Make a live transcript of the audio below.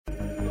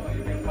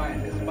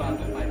Guided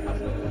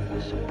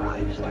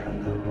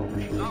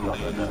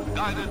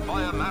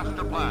by a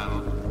master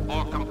plan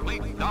for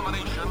complete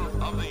domination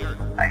of the earth.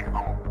 I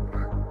hope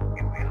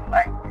you will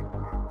like it.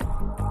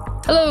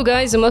 Hello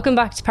guys, and welcome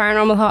back to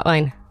Paranormal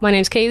Hotline. My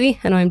name's Kaylee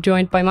and I'm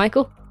joined by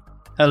Michael.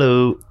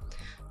 Hello.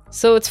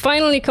 So it's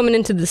finally coming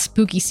into the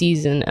spooky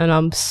season and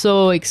I'm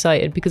so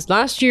excited because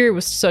last year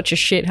was such a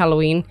shit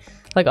Halloween.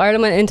 Like,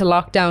 Ireland went into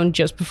lockdown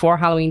just before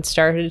Halloween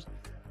started.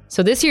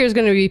 So this year is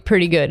going to be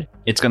pretty good.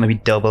 It's going to be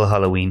double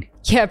Halloween.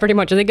 Yeah, pretty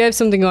much. I think I have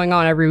something going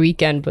on every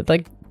weekend, but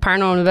like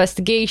paranormal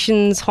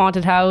investigations,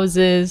 haunted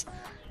houses.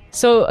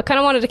 So I kind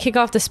of wanted to kick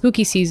off the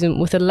spooky season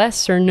with a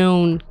lesser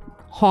known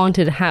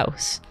haunted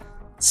house.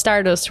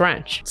 Stardust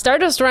Ranch.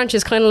 Stardust Ranch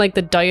is kind of like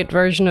the diet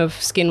version of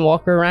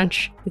Skinwalker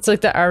Ranch. It's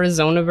like the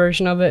Arizona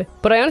version of it.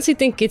 But I honestly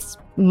think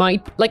I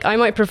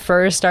might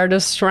prefer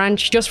Stardust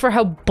Ranch just for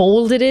how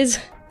bold it is.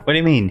 What do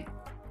you mean?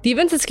 The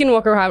events at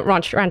Skinwalker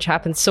Ranch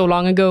happened so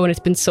long ago and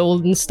it's been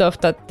sold and stuff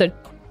that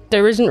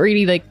there isn't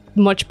really like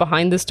much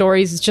behind the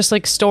stories. It's just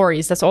like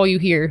stories. That's all you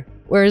hear.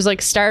 Whereas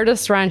like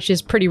Stardust Ranch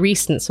is pretty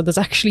recent, so there's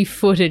actually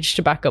footage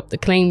to back up the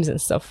claims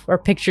and stuff, or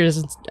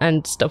pictures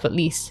and stuff at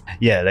least.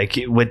 Yeah, like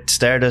with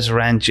Stardust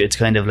Ranch, it's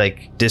kind of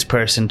like this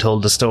person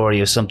told the story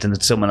of something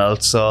that someone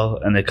else saw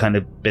and it kind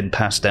of been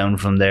passed down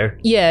from there.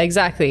 Yeah,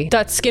 exactly.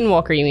 That's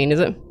Skinwalker, you mean, is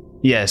it?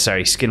 Yeah,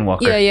 sorry,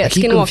 Skinwalker. Yeah, I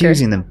keep Skinwalker.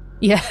 confusing them.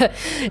 Yeah,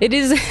 it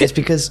is. It's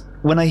because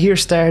when I hear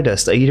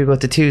Stardust, I either go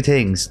to two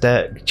things: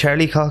 the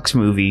Charlie Cox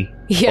movie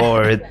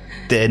or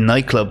the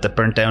nightclub that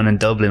burnt down in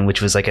Dublin, which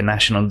was like a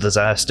national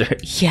disaster.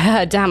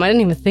 Yeah, damn, I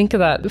didn't even think of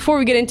that. Before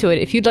we get into it,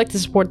 if you'd like to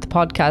support the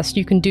podcast,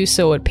 you can do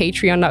so at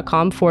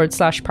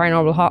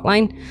patreon.com/paranormal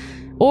hotline,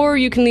 or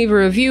you can leave a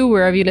review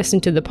wherever you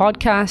listen to the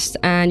podcast,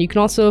 and you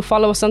can also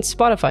follow us on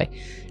Spotify.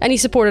 Any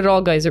support at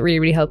all, guys, it really,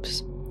 really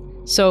helps.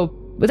 So,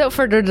 without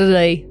further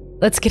delay,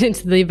 let's get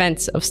into the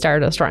events of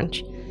Stardust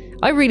Ranch.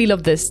 I really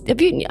love this. I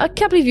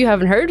can't believe you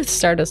haven't heard of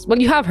Stardust. Well,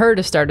 you have heard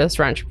of Stardust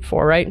Ranch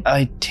before, right?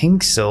 I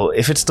think so.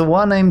 If it's the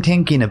one I'm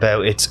thinking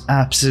about, it's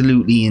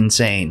absolutely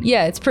insane.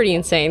 Yeah, it's pretty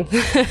insane.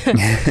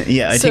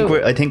 Yeah, I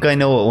think I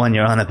know what one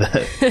you're on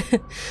about.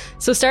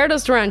 So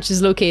Stardust Ranch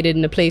is located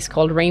in a place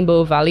called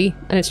Rainbow Valley,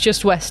 and it's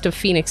just west of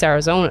Phoenix,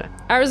 Arizona.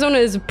 Arizona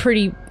is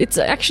it's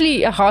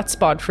actually a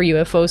hotspot for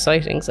UFO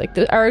sightings. Like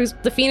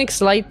the Phoenix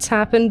lights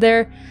happened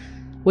there,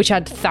 which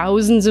had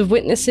thousands of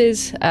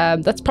witnesses.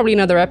 That's probably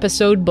another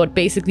episode, but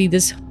basically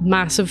this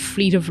massive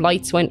fleet of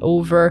lights went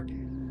over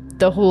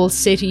the whole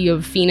city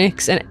of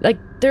Phoenix, and like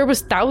there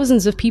was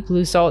thousands of people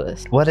who saw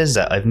this. What is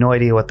that? I have no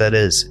idea what that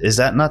is. Is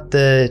that not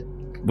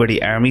where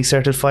the army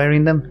started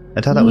firing them?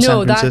 I thought that was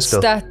San Francisco.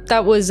 No,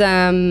 that was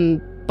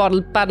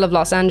Battle of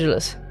Los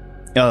Angeles.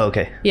 Oh,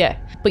 okay. Yeah,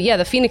 but yeah,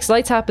 the Phoenix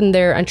lights happened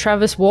there, and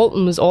Travis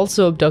Walton was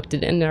also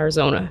abducted in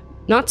Arizona,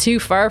 not too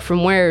far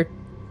from where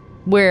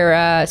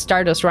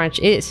Stardust Ranch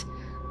is.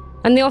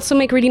 And they also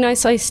make really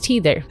nice iced tea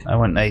there. I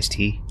want iced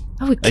tea.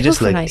 I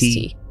just like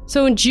tea.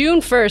 So on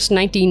June 1st,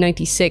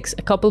 1996,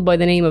 a couple by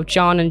the name of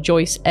John and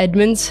Joyce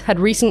Edmonds had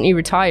recently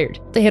retired.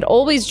 They had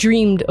always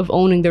dreamed of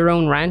owning their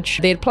own ranch.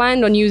 They had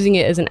planned on using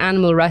it as an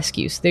animal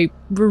rescue. So they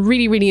were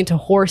really, really into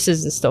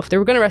horses and stuff. They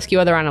were going to rescue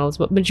other animals,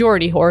 but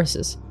majority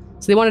horses.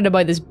 So they wanted to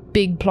buy this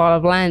big plot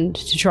of land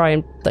to try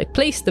and like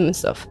place them and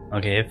stuff.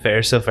 Okay,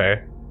 fair so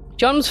fair.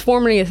 John was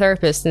formerly a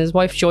therapist and his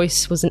wife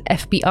Joyce was an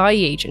FBI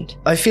agent.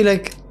 I feel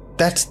like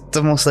that's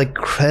the most like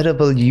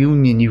credible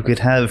union you could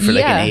have for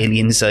like an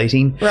alien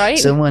sighting. Right?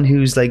 Someone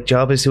whose like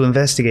job is to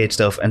investigate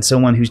stuff and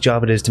someone whose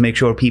job it is to make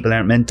sure people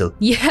aren't mental.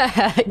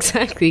 Yeah,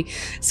 exactly.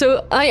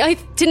 So I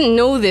didn't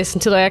know this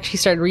until I actually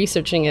started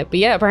researching it. But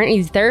yeah, apparently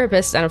he's a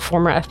therapist and a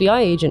former FBI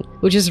agent,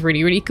 which is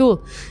really, really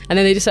cool. And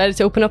then they decided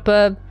to open up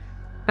a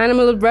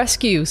animal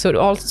rescue, so it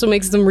also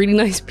makes them really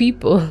nice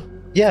people.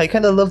 Yeah, I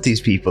kind of love these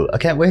people. I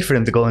can't wait for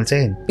them to go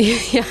insane.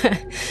 Yeah.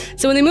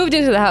 So when they moved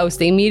into the house,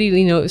 they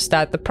immediately noticed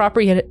that the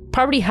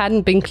property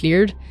hadn't been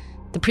cleared.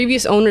 The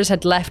previous owners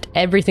had left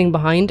everything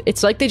behind.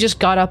 It's like they just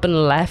got up and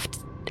left.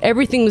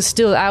 Everything was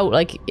still out,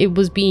 like it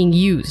was being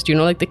used, you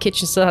know, like the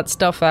kitchen still had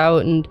stuff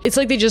out, and it's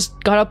like they just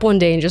got up one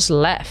day and just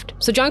left.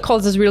 So John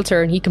calls his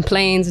realtor and he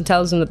complains and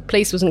tells him that the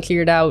place wasn't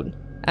cleared out.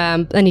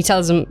 And he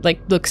tells him, like,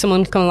 look,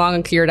 someone come along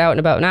and clear it out in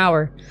about an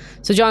hour.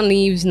 So John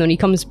leaves, and then he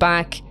comes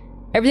back.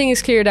 Everything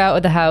is cleared out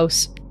of the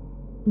house,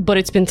 but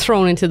it's been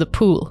thrown into the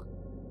pool.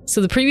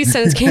 So the previous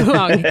tenants came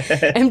along,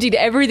 emptied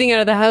everything out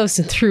of the house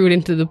and threw it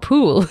into the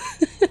pool.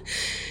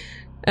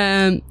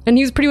 And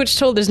he was pretty much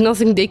told there's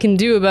nothing they can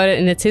do about it,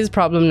 and it's his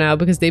problem now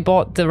because they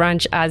bought the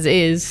ranch as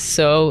is,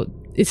 so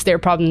it's their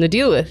problem to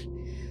deal with.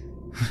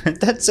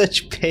 That's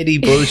such petty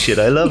bullshit.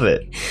 I love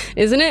it.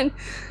 Isn't it?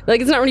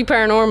 Like, it's not really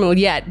paranormal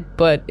yet,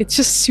 but it's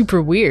just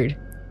super weird.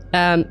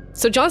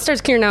 So John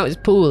starts clearing out his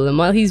pool, and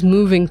while he's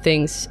moving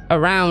things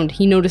around,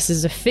 he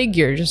notices a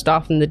figure just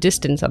off in the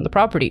distance on the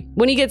property.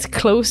 When he gets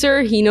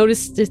closer, he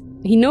notices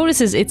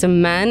it's a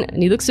man,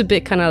 and he looks a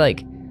bit kind of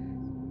like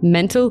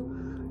mental,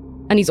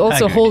 and he's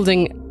also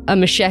holding a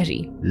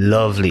machete.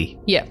 Lovely.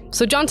 Yeah.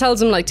 So John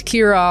tells him like to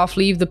clear off,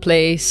 leave the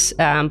place,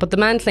 but the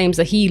man claims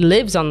that he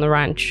lives on the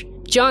ranch.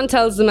 John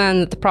tells the man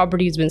that the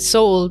property has been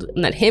sold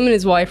and that him and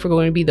his wife are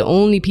going to be the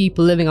only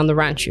people living on the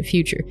ranch in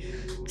future.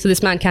 So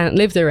this man can't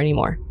live there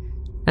anymore.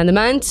 And the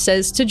man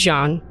says to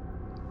John,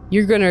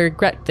 "You're going to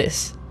regret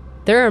this.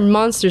 There are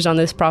monsters on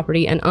this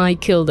property and I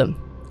killed them."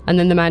 And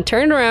then the man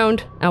turned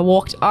around and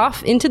walked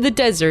off into the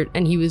desert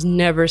and he was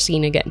never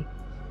seen again.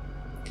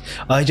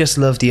 I just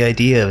love the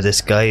idea of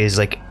this guy is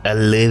like a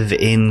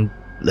live-in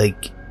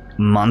like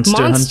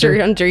monster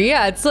hunter.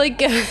 Yeah, it's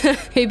like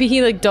maybe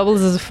he like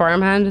doubles as a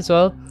farmhand as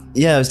well.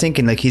 Yeah, I was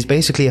thinking like he's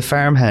basically a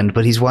farmhand,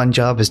 but his one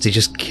job is to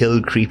just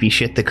kill creepy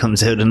shit that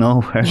comes out of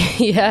nowhere.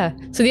 Yeah.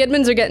 So the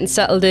Edmonds are getting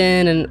settled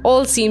in and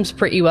all seems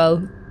pretty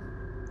well.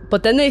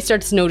 But then they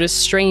start to notice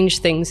strange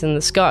things in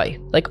the sky,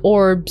 like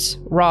orbs,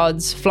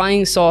 rods,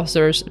 flying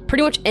saucers,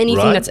 pretty much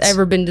anything that's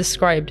ever been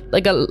described.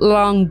 Like a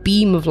long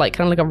beam of light,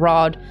 kind of like a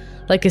rod,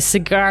 like a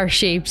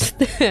cigar-shaped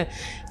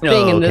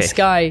thing in the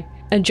sky.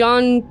 And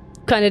John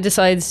kind of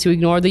decides to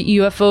ignore the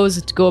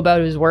UFOs to go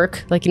about his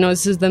work. Like, he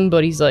notices them,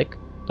 but he's like,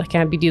 I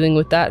can't be dealing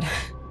with that.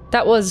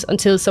 That was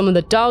until some of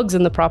the dogs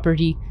in the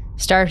property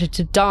started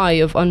to die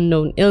of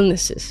unknown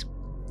illnesses.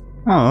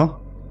 Oh.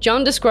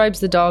 John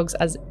describes the dogs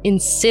as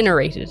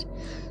incinerated.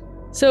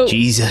 So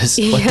Jesus,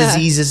 what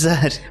disease is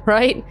that?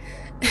 Right?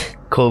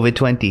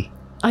 COVID-20.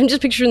 I'm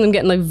just picturing them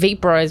getting like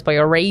vaporized by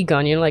a ray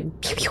gun. You're like,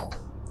 pew, pew.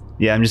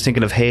 Yeah, I'm just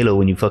thinking of Halo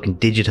when you fucking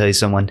digitize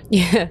someone.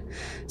 Yeah.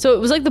 So it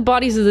was like the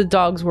bodies of the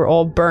dogs were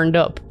all burned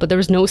up, but there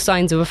was no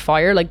signs of a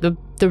fire. Like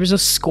there was no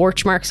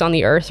scorch marks on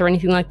the earth or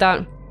anything like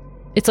that.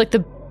 It's like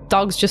the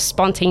dogs just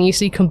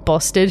spontaneously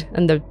combusted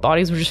and the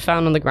bodies were just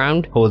found on the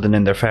ground. Holding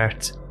in their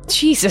farts.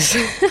 Jesus.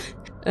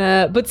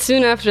 But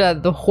soon after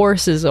that, the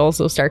horses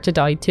also start to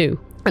die too.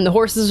 And the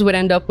horses would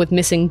end up with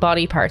missing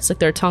body parts, like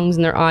their tongues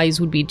and their eyes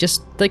would be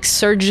just like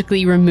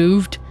surgically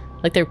removed,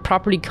 like they're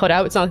properly cut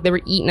out. It's not like they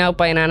were eaten out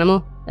by an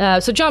animal.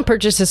 So John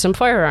purchases some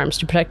firearms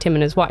to protect him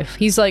and his wife.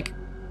 He's like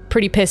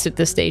pretty pissed at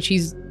this stage.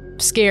 He's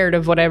scared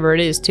of whatever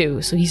it is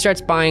too. So he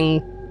starts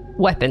buying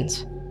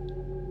weapons.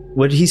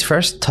 Would his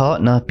first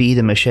thought not be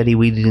the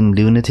machete-wielding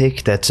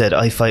lunatic that said,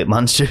 "I fight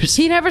monsters"?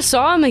 He never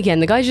saw him again.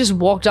 The guy just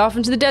walked off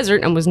into the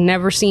desert and was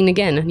never seen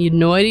again. And he had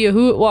no idea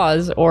who it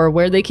was or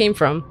where they came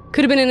from.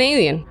 Could have been an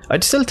alien.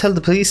 I'd still tell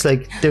the police,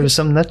 like, there was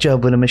some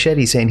nutjob with a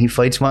machete saying he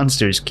fights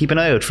monsters. Keep an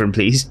eye out for him,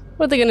 please.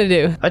 What are they going to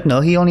do? I don't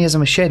know, he only has a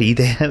machete,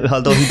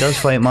 although he does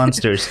fight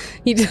monsters.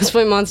 He does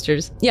fight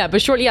monsters. Yeah,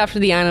 but shortly after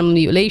the animal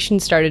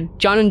mutilation started,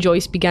 John and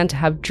Joyce began to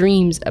have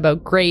dreams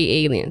about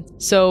grey aliens.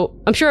 So,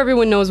 I'm sure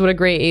everyone knows what a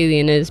grey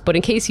alien is, but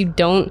in case you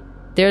don't,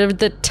 they're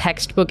the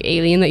textbook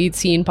alien that you'd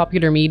see in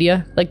popular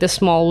media. Like the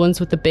small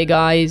ones with the big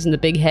eyes and the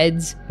big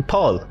heads.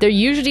 Paul. They're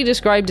usually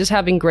described as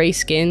having grey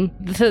skin.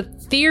 The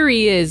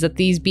theory is that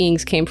these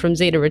beings came from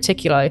Zeta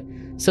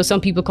Reticuli. So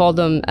some people call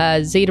them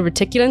Zeta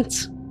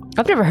Reticulants.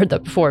 I've never heard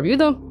that before. Have you,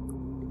 though?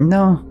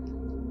 No.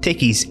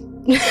 Tickies.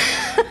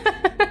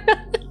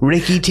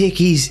 Ricky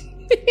Tickies.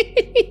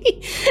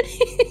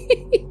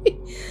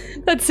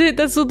 That's it.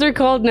 That's what they're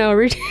called now.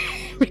 Ricky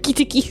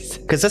Tickies.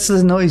 Because that's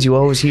the noise you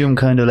always hear them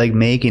kind of like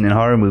making in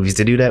horror movies.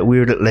 They do that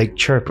weird like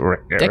chirp.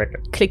 That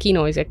clicky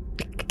noise.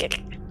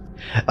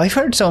 I've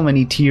heard so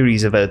many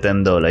theories about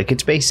them though. Like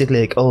it's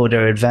basically like, oh,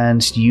 they're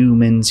advanced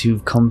humans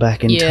who've come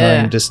back in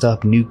time to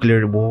stop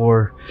nuclear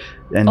war.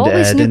 And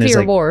always then nuclear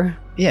like, war.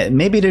 Yeah,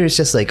 maybe there's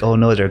just like, oh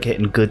no, they're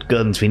getting good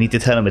guns. We need to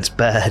tell them it's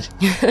bad.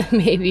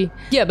 Maybe.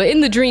 Yeah, but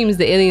in the dreams,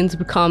 the aliens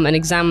would come and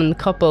examine the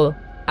couple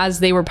as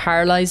they were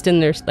paralyzed in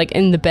their, like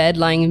in the bed,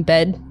 lying in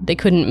bed. They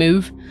couldn't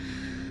move.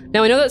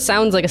 Now, I know that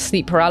sounds like a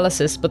sleep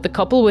paralysis, but the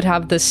couple would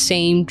have the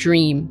same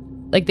dream.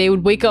 Like, they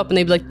would wake up and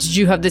they'd be like, did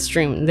you have this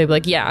dream? And they'd be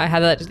like, yeah, I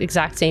had that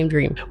exact same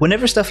dream.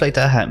 Whenever stuff like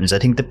that happens, I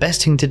think the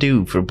best thing to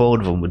do for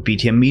both of them would be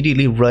to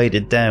immediately write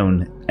it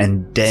down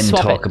and then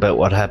talk about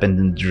what happened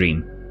in the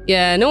dream.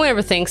 Yeah, no one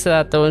ever thinks of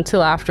that, though,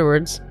 until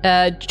afterwards.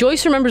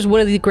 Joyce remembers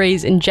one of the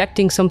Greys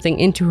injecting something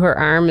into her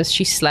arm as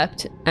she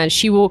slept, and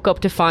she woke up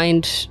to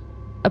find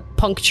a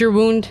puncture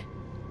wound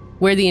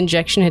where the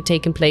injection had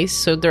taken place.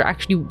 So they're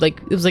actually,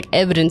 like, it was like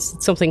evidence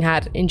that something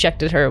had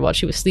injected her while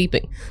she was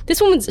sleeping.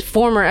 This woman's a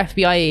former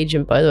FBI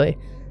agent, by the way.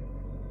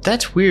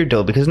 That's weird,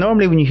 though, because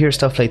normally when you hear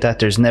stuff like that,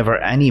 there's never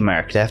any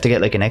mark. They have to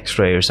get, like, an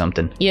x-ray or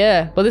something.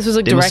 Yeah, but this was,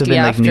 like, they directly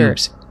after. Like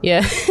noobs.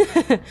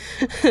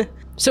 Yeah.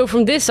 So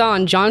from this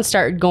on, John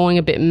started going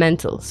a bit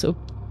mental. So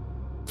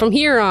from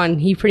here on,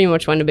 he pretty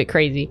much went a bit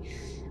crazy.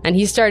 And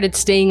he started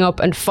staying up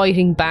and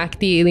fighting back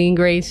the alien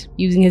greys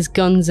using his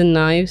guns and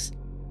knives.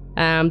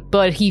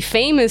 But he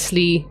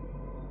famously,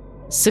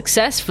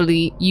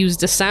 successfully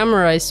used a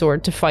samurai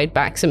sword to fight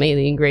back some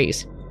alien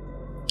greys.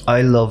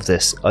 I love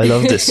this. I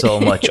love this so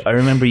much. I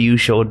remember you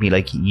showed me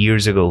like 2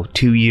 years ago,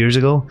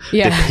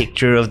 the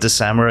picture of the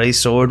samurai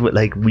sword with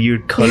like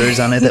weird colours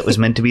on it that was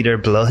meant to be their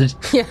blood.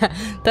 Yeah,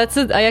 that's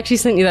it. I actually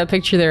sent you that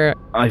picture there.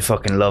 I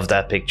fucking love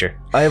that picture.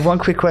 I have one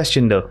quick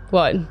question though.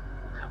 What?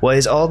 Why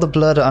is all the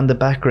blood on the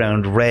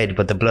background red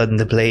but the blood in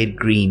the blade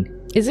green?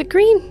 Is it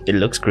green? It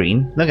looks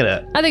green. Look at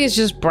that. I think it's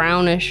just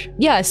brownish.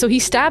 Yeah, so he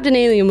stabbed an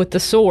alien with the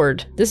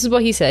sword. This is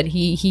what he said.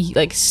 He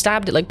like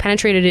stabbed it, like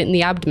penetrated it in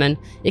the abdomen.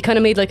 It kind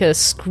of made like a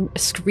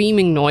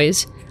screaming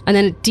noise, and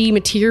then it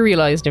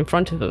dematerialized in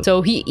front of him.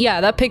 So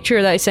that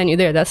picture that I sent you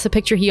there, that's the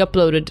picture he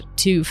uploaded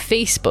to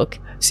Facebook.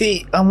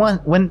 See,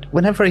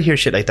 whenever I hear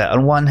shit like that,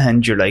 on one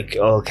hand you're like,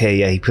 okay,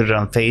 yeah, he put it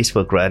on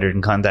Facebook rather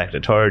than contact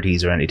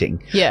authorities or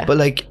anything. Yeah. But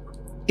like,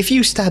 if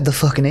you stab the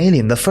fucking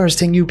alien, the first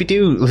thing you'd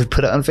do would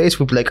put it on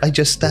Facebook, be like, I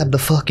just stabbed the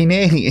fucking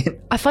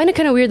alien. I find it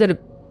kind of weird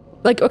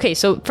that okay,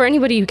 so for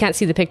anybody who can't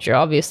see the picture,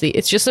 obviously,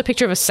 it's just a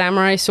picture of a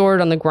samurai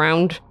sword on the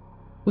ground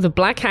with a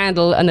black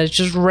handle, and there's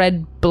just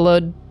red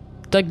blood,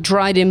 like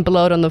dried in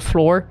blood on the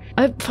floor.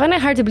 I find it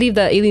hard to believe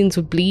that aliens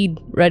would bleed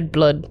red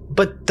blood.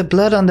 But the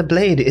blood on the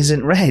blade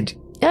isn't red.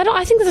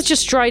 I think that's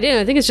just dried in.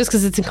 I think it's just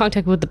because it's in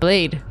contact with the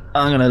blade.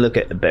 I'm gonna look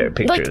at a better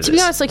picture of this. To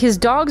be honest, like his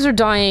dogs are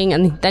dying,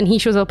 and then he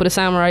shows up with a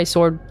samurai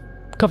sword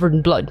covered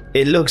in blood.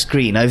 It looks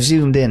green. I've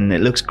zoomed in.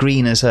 It looks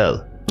green as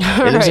hell.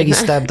 It looks like he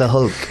stabbed the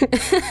Hulk.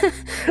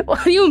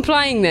 What are you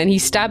implying then? He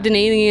stabbed an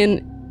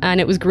alien and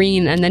it was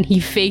green, and then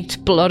he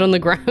faked blood on the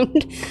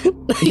ground?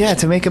 Yeah,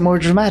 to make it more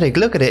dramatic.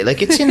 Look at it.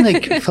 Like, it's in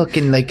like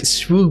fucking like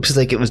swoops,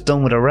 like it was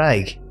done with a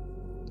rag.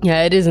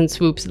 Yeah, it is in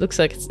swoops. It looks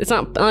like it's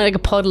not like a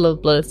puddle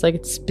of blood. It's like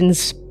it's been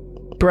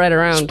spread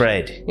around.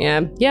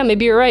 Yeah,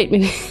 maybe you're right.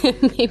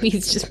 Maybe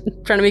he's just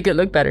trying to make it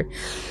look better.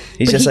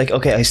 He's just like,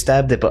 okay, I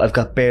stabbed it, but I've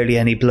got barely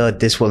any blood.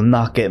 This will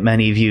not get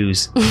many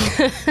views.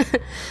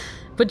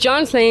 But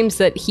John claims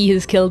that he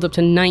has killed up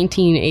to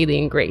 19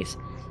 alien greys,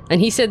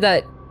 and he said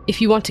that if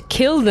you want to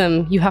kill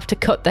them, you have to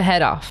cut the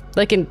head off,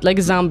 like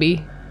a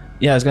zombie.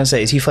 Yeah, I was gonna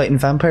say, is he fighting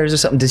vampires or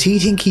something? Does he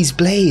think he's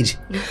Blade?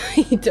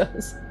 He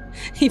does.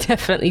 He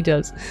definitely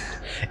does.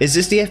 Is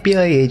this the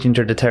FBI agent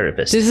or the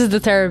therapist? This is the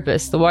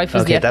therapist. The wife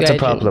is the FBI agent. Okay, that's a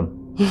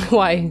problem.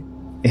 Why?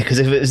 Because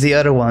if it was the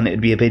other one, it'd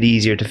be a bit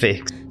easier to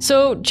fix.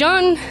 So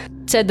John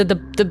said that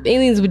the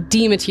aliens would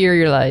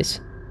dematerialize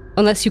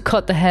unless you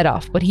cut the head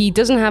off, but he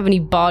doesn't have any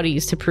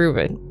bodies to prove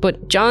it.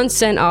 But John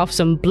sent off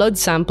some blood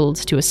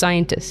samples to a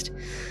scientist.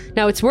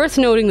 Now, it's worth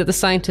noting that the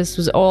scientist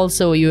was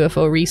also a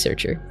UFO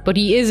researcher, but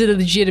he is a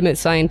legitimate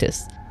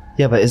scientist.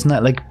 Yeah, but isn't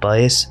that like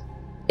bias?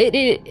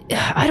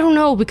 I don't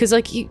know, because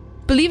like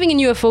believing in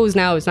UFOs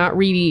now is not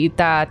really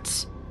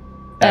that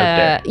out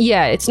there.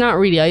 Yeah, it's not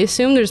really. I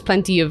assume there's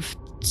plenty of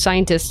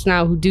scientists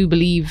now who do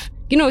believe,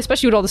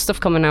 especially with all the stuff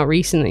coming out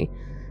recently,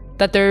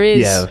 that there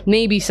is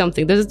maybe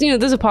something.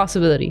 There's a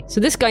possibility. So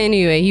this guy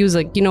anyway, he was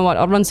like, you know what,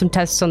 I'll run some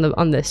tests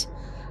on this.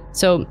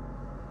 So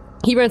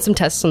he ran some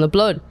tests on the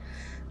blood,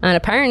 and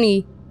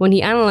apparently when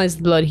he analysed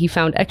the blood, he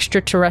found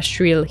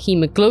extraterrestrial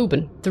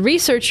hemoglobin. The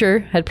researcher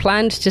had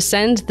planned to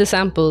send the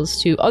samples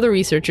to other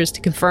researchers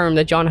to confirm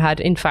that John had,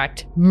 in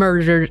fact,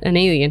 murdered an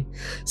alien.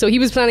 So he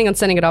was planning on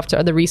sending it off to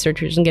other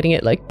researchers and getting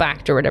it, like,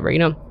 backed or whatever,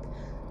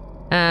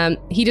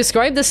 He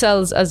described the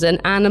cells as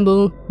an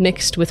animal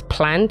mixed with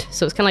plant.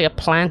 So it's kind of like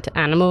a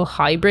plant-animal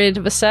hybrid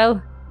of a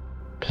cell.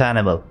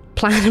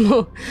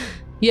 Planimal.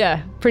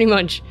 Yeah, pretty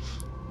much.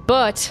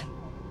 But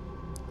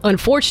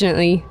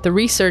unfortunately, the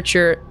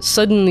researcher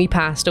suddenly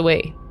passed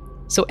away,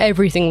 so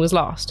everything was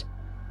lost.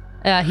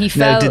 He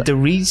fell. Now, did the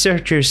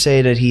researcher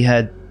say that he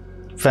had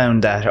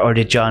found that, or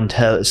did John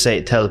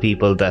tell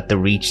people that the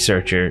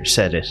researcher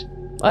said it?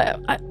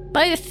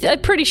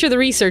 I'm pretty sure the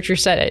researcher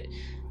said it.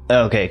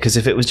 Okay, because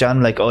if it was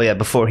John, like, oh yeah,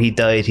 before he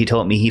died, he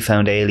told me he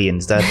found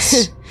aliens.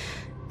 That's.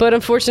 But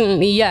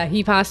unfortunately, yeah,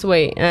 he passed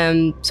away,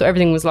 so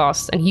everything was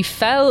lost, and he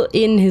fell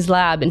in his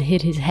lab and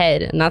hit his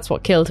head, and that's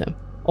what killed him.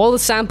 All the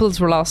samples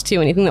were lost too.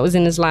 Anything that was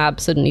in his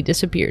lab suddenly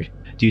disappeared.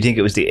 Do you think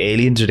it was the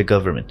aliens or the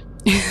government?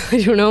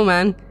 I don't know,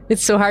 man.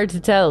 It's so hard to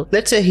tell.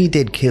 Let's say he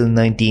did kill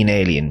 19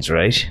 aliens,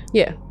 right?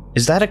 Yeah.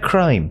 Is that a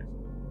crime?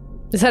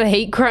 Is that a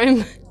hate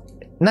crime?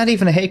 Not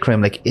even a hate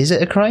crime. Like, is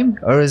it a crime?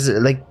 Or is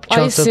it like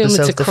chalked up to self-defense?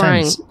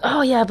 It's a crime.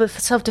 Oh yeah, but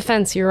for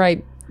self-defense, you're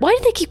right. Why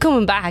do they keep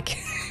coming back?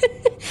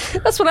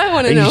 That's what I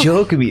want to know. Are you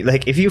joking me?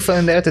 Like, if you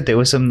found out that there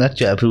was some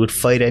nutjob who would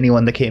fight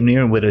anyone that came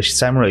near him with a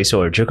samurai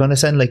sword, you're going to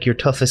send like your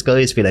toughest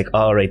guys to be like,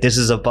 all right, this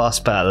is a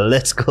boss battle,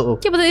 let's go.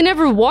 Yeah, but they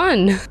never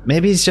won.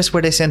 Maybe it's just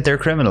where they sent their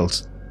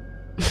criminals.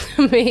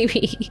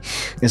 Maybe.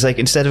 It's like,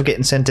 instead of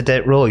getting sent to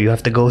death row, you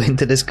have to go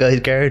into this guy's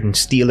garden,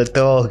 steal a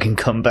dog and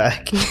come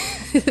back.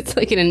 It's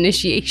like an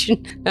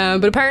initiation.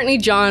 But apparently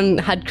John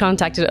had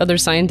contacted other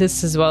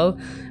scientists as well,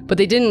 but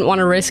they didn't want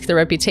to risk their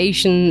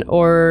reputation,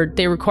 or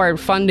they required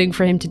funding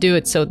for him to do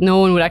it, so no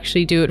one would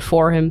actually do it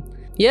for him.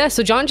 Yeah,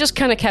 so John just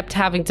kind of kept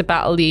having to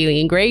battle the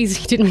alien greys.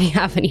 He didn't really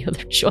have any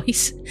other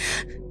choice.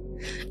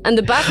 And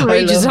the battle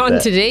rages on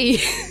today.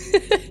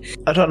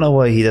 I don't know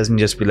why he doesn't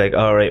just be like,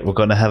 all right, we're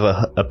going to have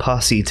a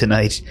posse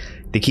tonight.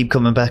 They keep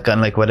coming back on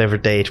like whatever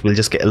date. We'll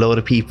just get a load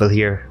of people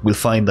here. We'll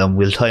find them.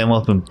 We'll tie them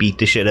up and beat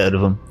the shit out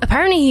of them.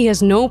 Apparently he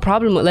has no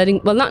problem with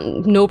not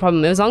no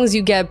problem. As long as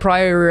you get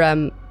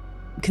prior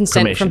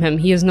consent from him.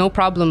 He has no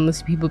problem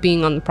with people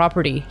being on the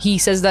property. He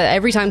says that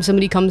every time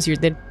somebody comes here,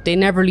 they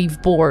never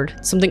leave bored.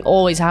 Something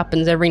always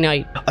happens every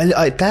night.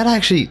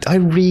 I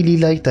really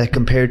like that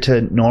compared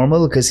to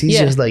normal, because he's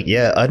just like,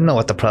 yeah, I don't know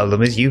what the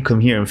problem is. You come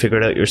here and figure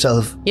it out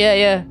yourself.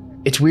 Yeah.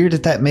 It's weird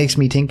that makes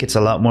me think it's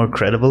a lot more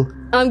credible.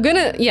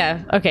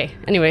 Okay.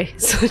 Anyway,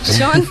 so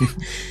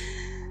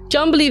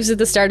John believes that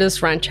the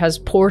Stardust Ranch has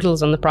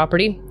portals on the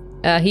property.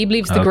 He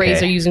believes the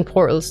Greys are using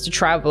portals to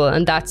travel,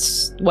 and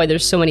that's why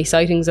there's so many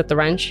sightings at the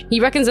ranch. He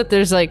reckons that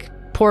there's like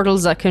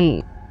portals that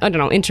can, I don't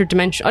know if it's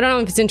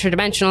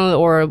interdimensional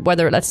or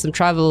whether it lets them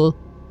travel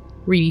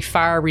really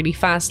far, really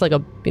fast, like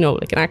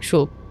like an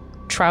actual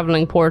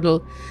traveling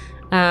portal.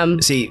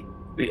 See,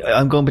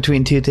 I'm going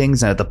between two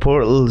things now. The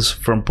portals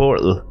from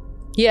Portal.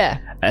 Yeah.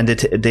 And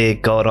the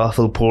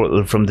god-awful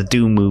portal from the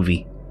Doom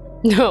movie.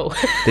 No.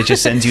 That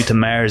just sends you to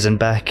Mars and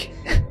back.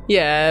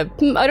 Yeah,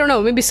 I don't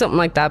know, maybe something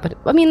like that. But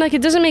I mean, like,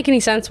 it doesn't make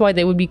any sense why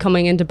they would be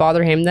coming in to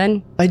bother him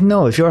then. I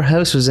know, if your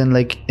house was in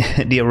like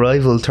the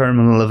arrival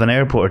terminal of an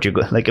airport,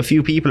 like a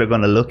few people are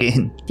going to look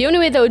in. The only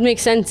way that would make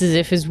sense is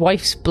if his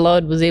wife's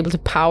blood was able to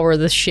power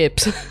the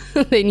ships.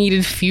 They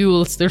needed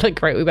fuel, so they're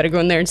like, right, we better go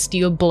in there and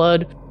steal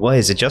blood. Why,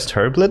 is it just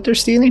her blood they're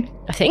stealing?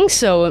 I think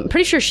so. I'm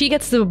pretty sure she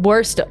gets the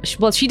worst.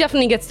 Well, she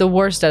definitely gets the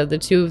worst out of the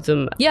two of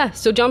them. Yeah,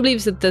 so John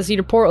believes that there's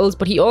either portals,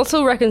 but he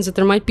also reckons that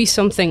there might be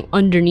something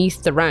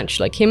underneath the ranch.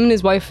 Like, him and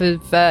his wife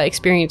have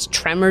experienced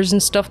tremors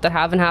and stuff that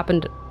haven't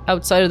happened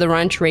outside of the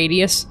ranch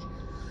radius.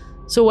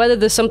 So whether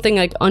there's something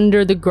like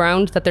under the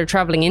ground that they're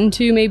traveling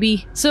into,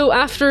 maybe. So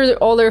after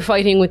all their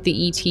fighting with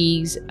the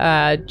ETs,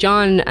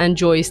 John and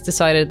Joyce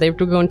decided they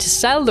were going to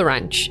sell the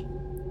ranch.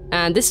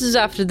 And this is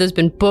after there's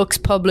been books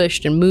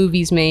published and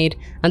movies made,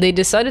 and they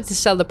decided to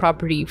sell the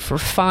property for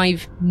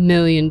 $5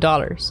 million.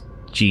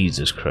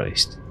 Jesus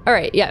Christ.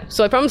 Alright, yeah,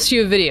 so I promised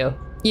you a video.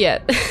 Yeah,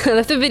 I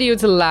left the video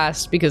to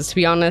last because, to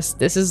be honest,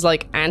 this is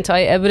like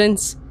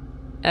anti-evidence.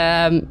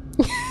 I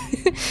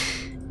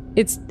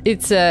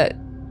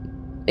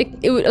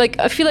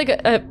feel like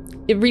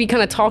it really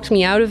kind of talked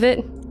me out of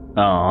it.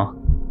 Aw.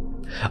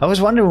 I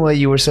was wondering why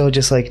you were so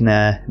just like,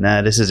 nah,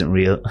 this isn't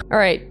real.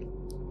 Alright.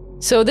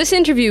 So this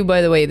interview,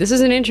 by the way, this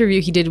is an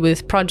interview he did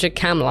with Project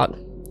Camelot.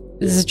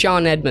 This is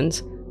John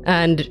Edmonds.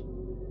 And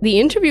the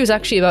interview is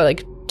actually about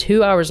like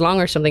 2 hours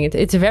long or something.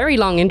 It's a very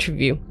long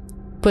interview.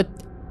 But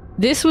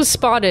this was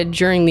spotted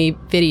during the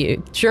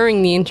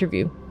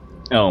interview.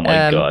 Oh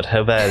my God,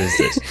 how bad is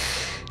this?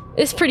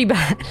 It's pretty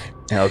bad.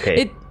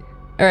 Okay.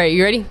 Alright,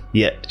 you ready?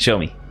 Yeah, show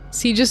me.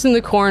 See, just in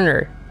the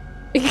corner.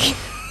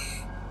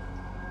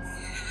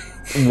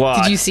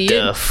 What Did you see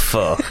the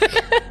fuck?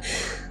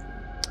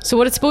 So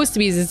what it's supposed to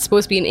be is it's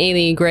supposed to be an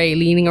alien grey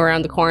leaning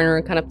around the corner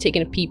and kind of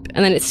taking a peep,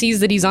 and then it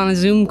sees that he's on a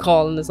Zoom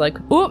call and is like,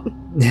 oh.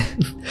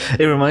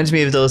 It reminds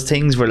me of those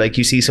things where like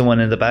you see someone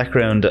in the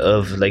background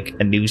of like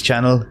a news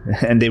channel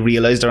and they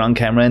realize they're on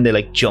camera and they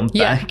like jump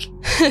back.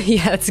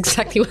 Yeah, that's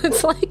exactly what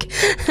it's like.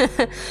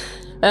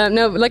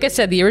 No, like I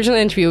said, the original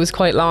interview was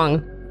quite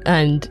long,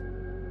 and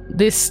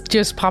this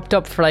just popped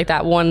up for like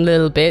that one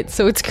little bit,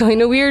 so it's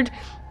kind of weird.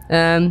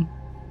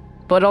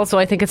 But also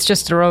I think it's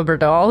just a rubber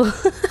doll.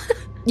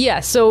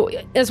 Yeah, so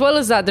as well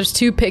as that, there's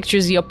 2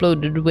 pictures he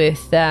uploaded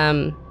with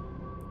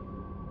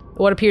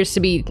what appears to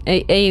be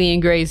alien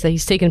greys that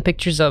he's taken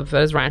pictures of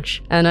at his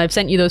ranch. And I've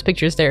sent you those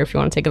pictures there if you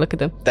want to take a look at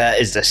them. That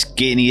is the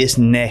skinniest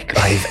neck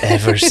I've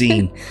ever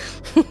seen.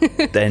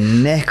 The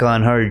neck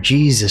on her,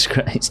 Jesus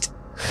Christ.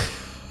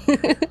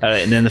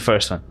 Alright, and then the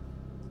first one.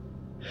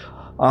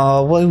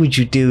 Oh, why would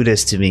you do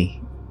this to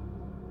me?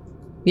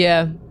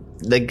 Yeah.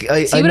 Like,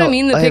 See what I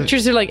mean? The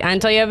pictures are like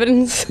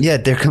anti-evidence. Yeah,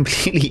 they're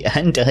completely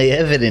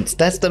anti-evidence.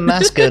 That's the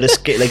mascot of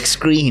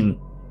Scream.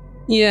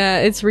 Yeah,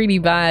 it's really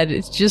bad.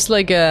 It's just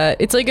like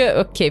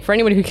okay, for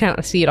anyone who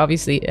can't see it,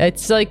 obviously,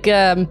 it's like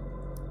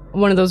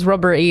one of those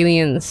rubber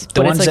aliens, the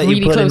but ones it's like that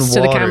really you put close in to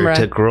the water camera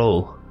to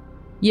grow.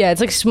 Yeah, it's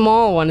like a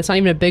small one. It's not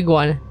even a big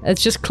one.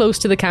 It's just close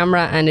to the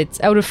camera and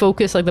it's out of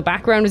focus. Like the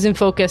background is in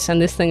focus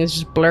and this thing is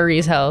just blurry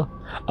as hell.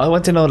 I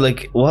want to know,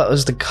 like, what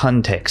was the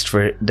context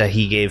that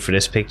he gave for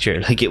this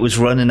picture? Like, it was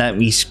running at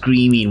me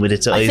screaming with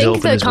its eyes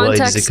open as wide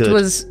as it could.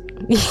 Was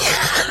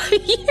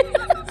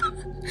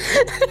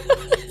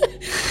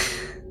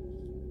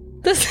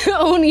that's the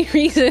only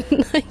reason.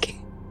 Like,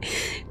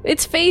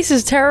 its face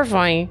is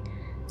terrifying.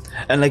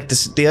 And like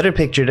the other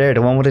picture there,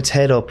 the one with its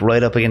head up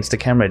right up against the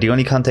camera, the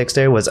only context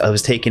there was I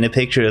was taking a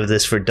picture of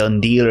this for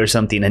Done Deal or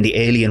something, and the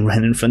alien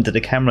ran in front of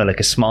the camera like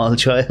a small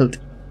child.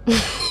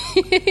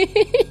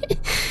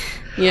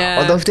 Yeah.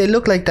 Although if they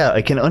look like that,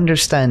 I can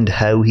understand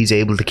how he's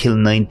able to kill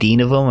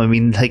 19 of them. I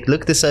mean, like,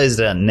 look the size of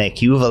that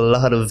neck. You have a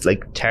lot of,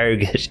 like,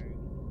 target.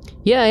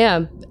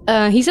 Yeah.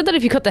 He said that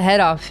if you cut the head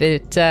off,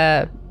 it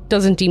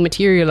doesn't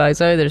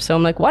dematerialize either. So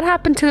I'm like, what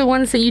happened to the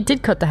ones that you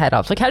did cut the head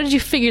off? Like, how did you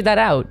figure that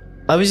out?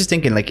 I was just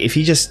thinking, like, if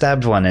he just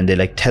stabbed one and they,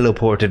 like,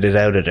 teleported it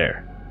out of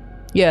there.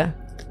 Yeah.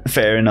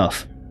 Fair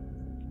enough.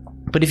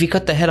 But if you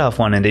cut the head off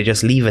one and they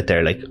just leave it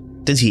there, like,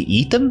 does he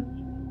eat them?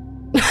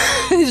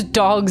 His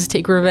dogs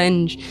take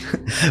revenge.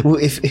 Well,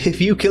 if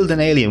you killed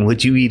an alien,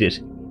 would you eat it?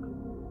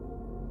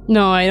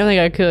 No, I don't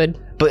think I could.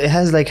 But it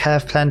has like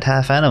half plant,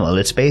 half animal.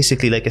 It's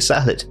basically like a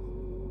salad.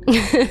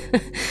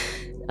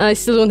 I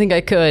still don't think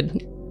I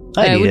could.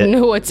 I wouldn't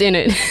know what's in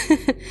it.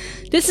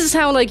 This is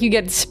how like you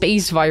get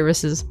space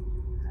viruses.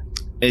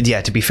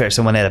 Yeah, to be fair,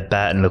 someone had a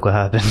bat and look what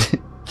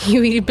happened.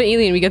 You eat an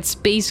alien, we get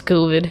space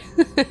COVID.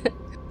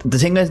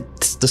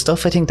 The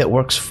stuff I think that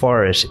works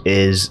for it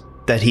is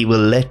that he will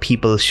let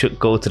people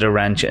go to the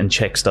ranch and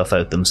check stuff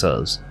out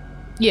themselves.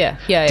 Yeah.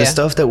 The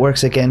stuff that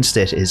works against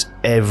it is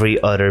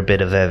every other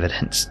bit of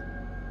evidence.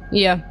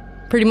 Yeah,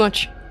 pretty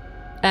much.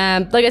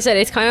 Like I said,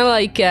 it's kind of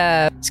like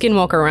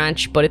Skinwalker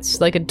Ranch, but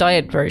it's like a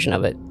diet version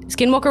of it.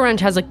 Skinwalker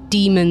Ranch has like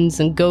demons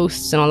and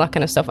ghosts and all that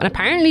kind of stuff. And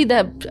apparently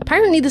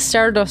the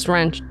Stardust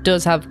Ranch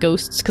does have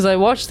ghosts, because I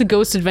watched the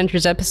Ghost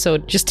Adventures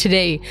episode just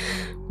today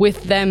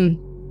with them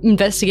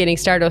investigating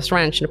Stardust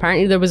Ranch, and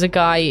apparently there was a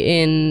guy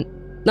in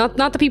not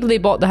the people they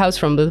bought the house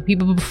from, but the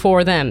people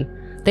before them.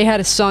 They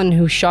had a son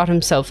who shot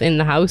himself in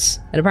the house,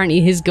 and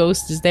apparently his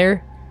ghost is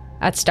there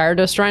at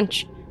Stardust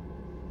Ranch.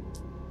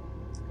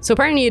 So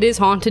apparently it is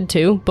haunted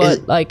too, but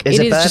it is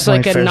just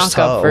like a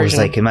knockoff version.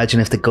 Like, imagine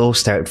if the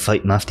ghost started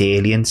fighting off the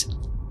aliens.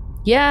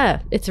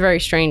 Yeah, it's very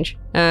strange.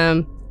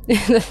 It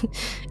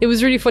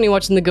was really funny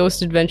watching the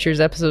Ghost Adventures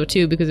episode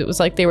too, because it was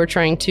like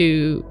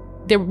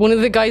one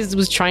of the guys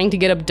was trying to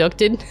get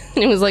abducted,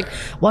 and it was like,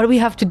 what do we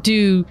have to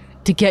do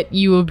to get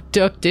you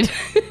abducted?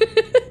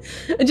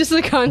 And just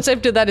the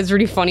concept of that is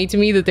really funny to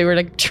me, that they were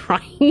like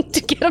trying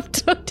to get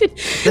abducted.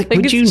 Like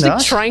would you not?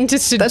 Like trying to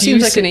seduce that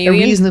seems like an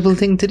alien. A reasonable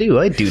thing to do.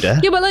 I'd do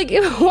that. Yeah, but like,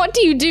 what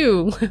do you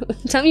do?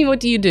 Tell me, what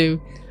do you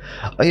do?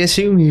 I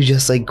assume you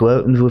just like go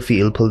out into a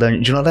field, pull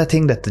down. Do you know that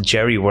thing that the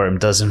Jerry worm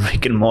does in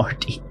Rick and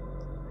Morty?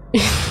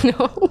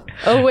 No.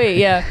 Oh wait,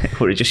 yeah.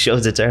 Where it just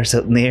shoves its arse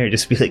out in the air,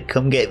 just be like,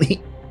 "Come get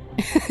me."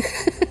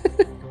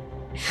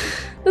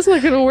 That's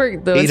not gonna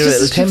work though. Either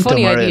it's just a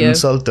funny idea.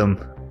 Insult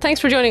them. Thanks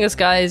for joining us,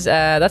 guys.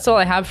 That's all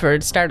I have for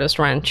Stardust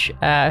Ranch.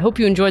 I hope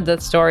you enjoyed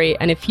that story,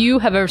 and if you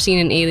have ever seen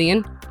an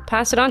alien,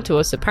 pass it on to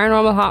us at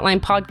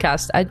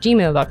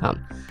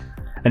paranormalhotlinepodcast@gmail.com.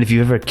 And if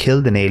you've ever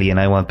killed an alien,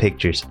 I want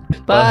pictures.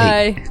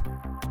 Bye.